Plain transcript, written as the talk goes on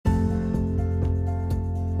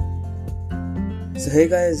So hey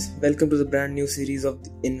guys, welcome to the brand new series of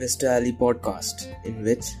the Investor Alley podcast, in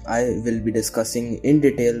which I will be discussing in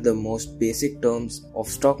detail the most basic terms of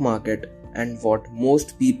stock market and what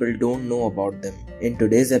most people don't know about them. In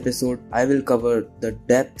today's episode, I will cover the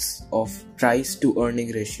depths of price to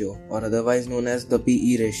earning ratio, or otherwise known as the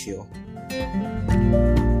PE ratio.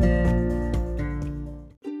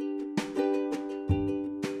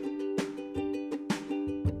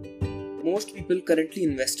 Most people currently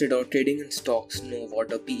invested or trading in stocks know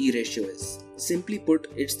what a PE ratio is. Simply put,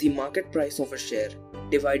 it's the market price of a share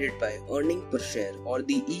divided by earning per share, or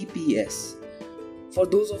the EPS. For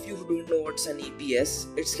those of you who don't know what's an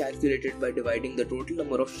EPS, it's calculated by dividing the total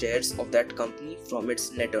number of shares of that company from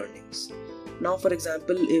its net earnings. Now for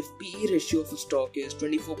example, if PE ratio of a stock is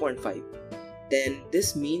 24.5, then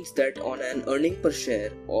this means that on an earning per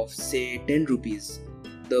share of say 10 rupees,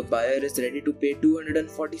 the buyer is ready to pay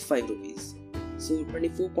 245 rupees. So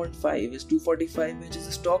 24.5 is 245, which is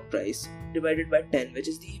the stock price, divided by 10, which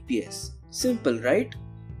is the EPS. Simple, right?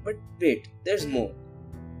 But wait, there's more.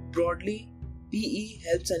 Broadly, PE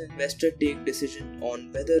helps an investor take decision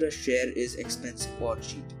on whether a share is expensive or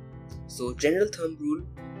cheap. So general thumb rule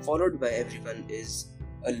followed by everyone is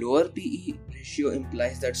a lower PE ratio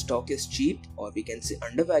implies that stock is cheap, or we can say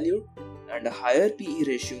undervalued, and a higher PE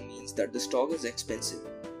ratio means that the stock is expensive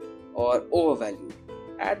or overvalued.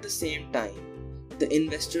 At the same time, the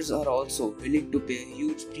investors are also willing to pay a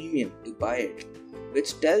huge premium to buy it,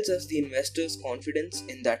 which tells us the investor's confidence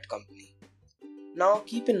in that company. Now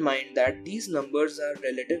keep in mind that these numbers are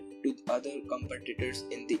relative to other competitors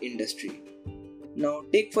in the industry. Now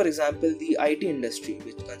take for example the IT industry,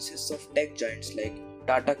 which consists of tech giants like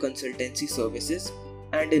Tata Consultancy Services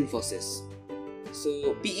and Infosys.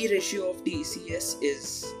 So PE ratio of TCS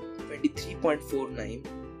is 23.49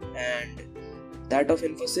 and that of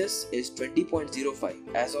Infosys is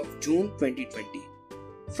 20.05 as of June 2020.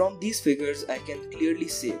 From these figures, I can clearly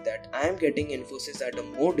say that I am getting Infosys at a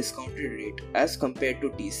more discounted rate as compared to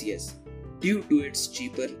TCS due to its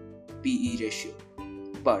cheaper PE ratio.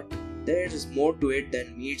 But there is more to it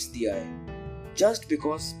than meets the eye. Just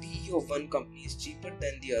because PE of one company is cheaper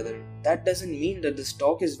than the other, that doesn't mean that the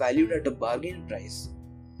stock is valued at a bargain price.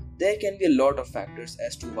 There can be a lot of factors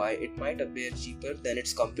as to why it might appear cheaper than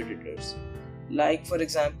its competitors. Like for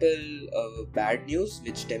example, bad news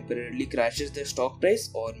which temporarily crashes the stock price,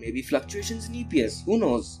 or maybe fluctuations in EPS, who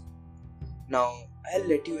knows? Now, I'll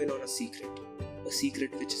let you in on a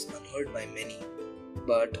secret which is unheard by many.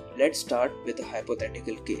 But let's start with a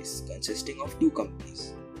hypothetical case consisting of two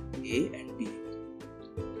companies, A and B.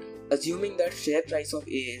 Assuming that share price of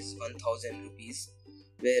A is 1000 rupees,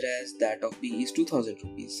 whereas that of B is 2000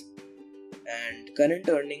 rupees, and current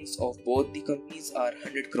earnings of both the companies are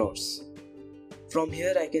 100 crores. From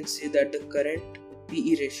here I can say that the current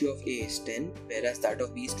PE ratio of A is 10, whereas that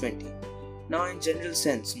of B is 20. Now in general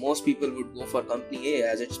sense, most people would go for company A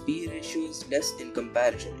as its PE ratio is less in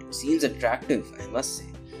comparison. It seems attractive, I must say.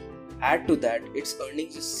 Add to that, its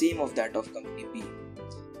earnings is same of that of company B.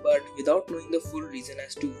 But without knowing the full reason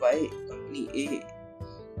as to why company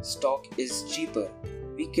A stock is cheaper,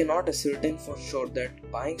 we cannot ascertain for sure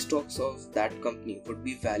that buying stocks of that company would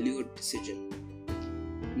be a valued decision.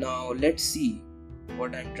 Now let's see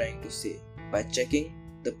what I'm trying to say by checking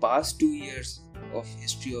the past 2 years of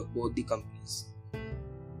history of both the companies.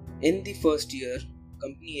 In the first year,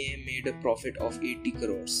 company A made a profit of 80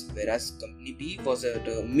 crores, whereas company B was at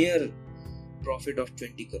a mere profit of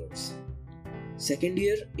 20 crores. Second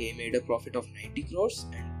year, A made a profit of 90 crores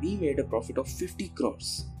and B made a profit of 50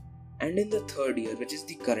 crores. And in the third year, which is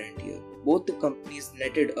the current year, both the companies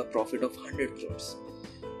netted a profit of 100 crores.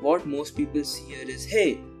 What most people see here is,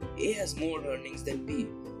 hey, A has more earnings than B.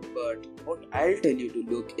 But what I'll tell you to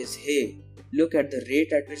look is, hey, look at the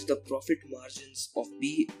rate at which the profit margins of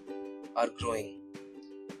B are growing.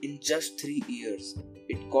 In just 3 years,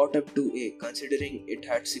 it caught up to A, considering it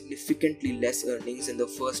had significantly less earnings in the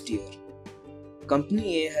first year.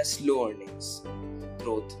 Company A has slow earnings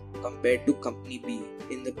growth compared to company B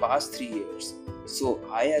in the past 3 years. So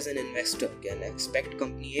I as an investor can expect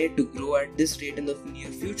company A to grow at this rate in the near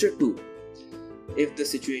future too, if the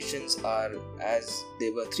situations are as they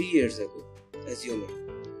were 3 years ago, assuming.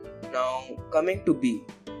 Now coming to B,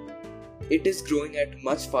 it is growing at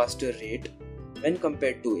much faster rate when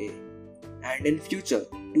compared to A, and in future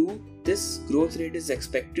too this growth rate is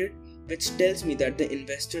expected, which tells me that the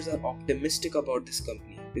investors are optimistic about this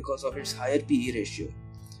company because of its higher PE ratio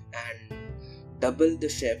and double the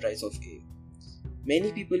share price of A.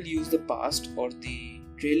 Many people use the past or the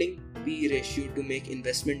trailing PE ratio to make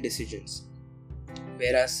investment decisions,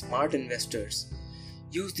 whereas smart investors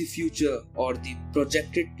use the future or the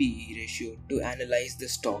projected PE ratio to analyze the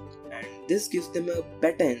stock, and this gives them a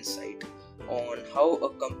better insight on how a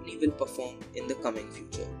company will perform in the coming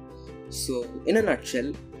future. So, in a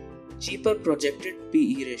nutshell, cheaper projected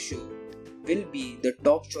PE ratio will be the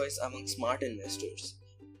top choice among smart investors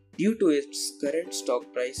due to its current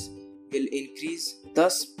stock price will increase,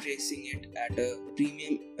 thus placing it at a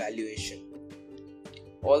premium valuation.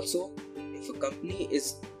 Also, if a company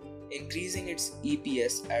is increasing its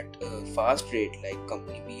EPS at a fast rate like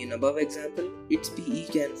company B and above example, its PE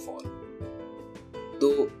can fall.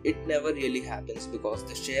 Though it never really happens because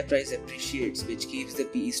the share price appreciates, which keeps the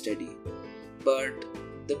PE steady. But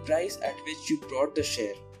the price at which you bought the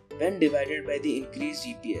share when divided by the increased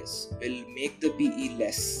EPS will make the PE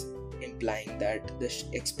less, implying that the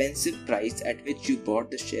expensive price at which you bought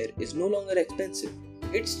the share is no longer expensive,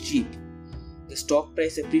 it's cheap. The stock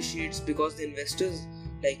price appreciates because the investors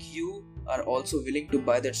like you are also willing to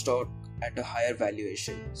buy that stock at a higher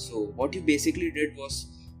valuation. So what you basically did was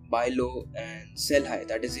buy low and sell high,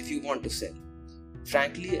 that is if you want to sell.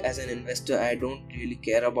 Frankly, as an investor, I don't really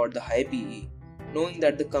care about the high PE, knowing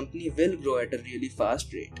that the company will grow at a really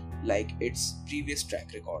fast rate like its previous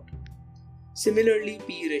track record. Similarly,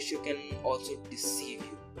 PE ratio can also deceive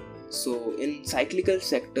you. So in cyclical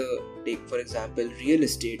sector, take for example real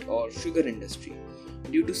estate or sugar industry,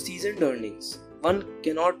 due to seasoned earnings, one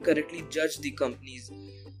cannot correctly judge the companies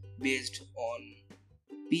based on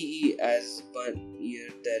PE, as 1 year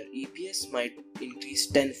their EPS might increase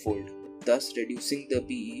tenfold, thus reducing the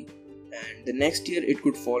PE, and the next year it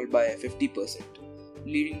could fall by 50%,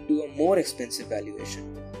 leading to a more expensive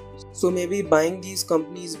valuation. So maybe buying these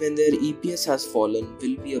companies when their EPS has fallen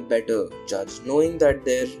will be a better judge, knowing that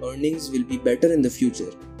their earnings will be better in the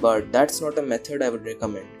future, but that's not a method I would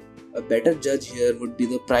recommend. A better judge here would be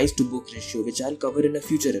the price to book ratio, which I'll cover in a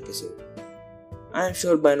future episode. I am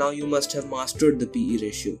sure by now you must have mastered the PE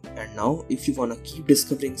ratio, and now if you wanna keep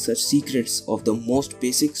discovering such secrets of the most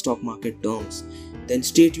basic stock market terms, then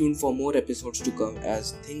stay tuned for more episodes to come,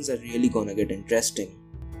 as things are really gonna get interesting.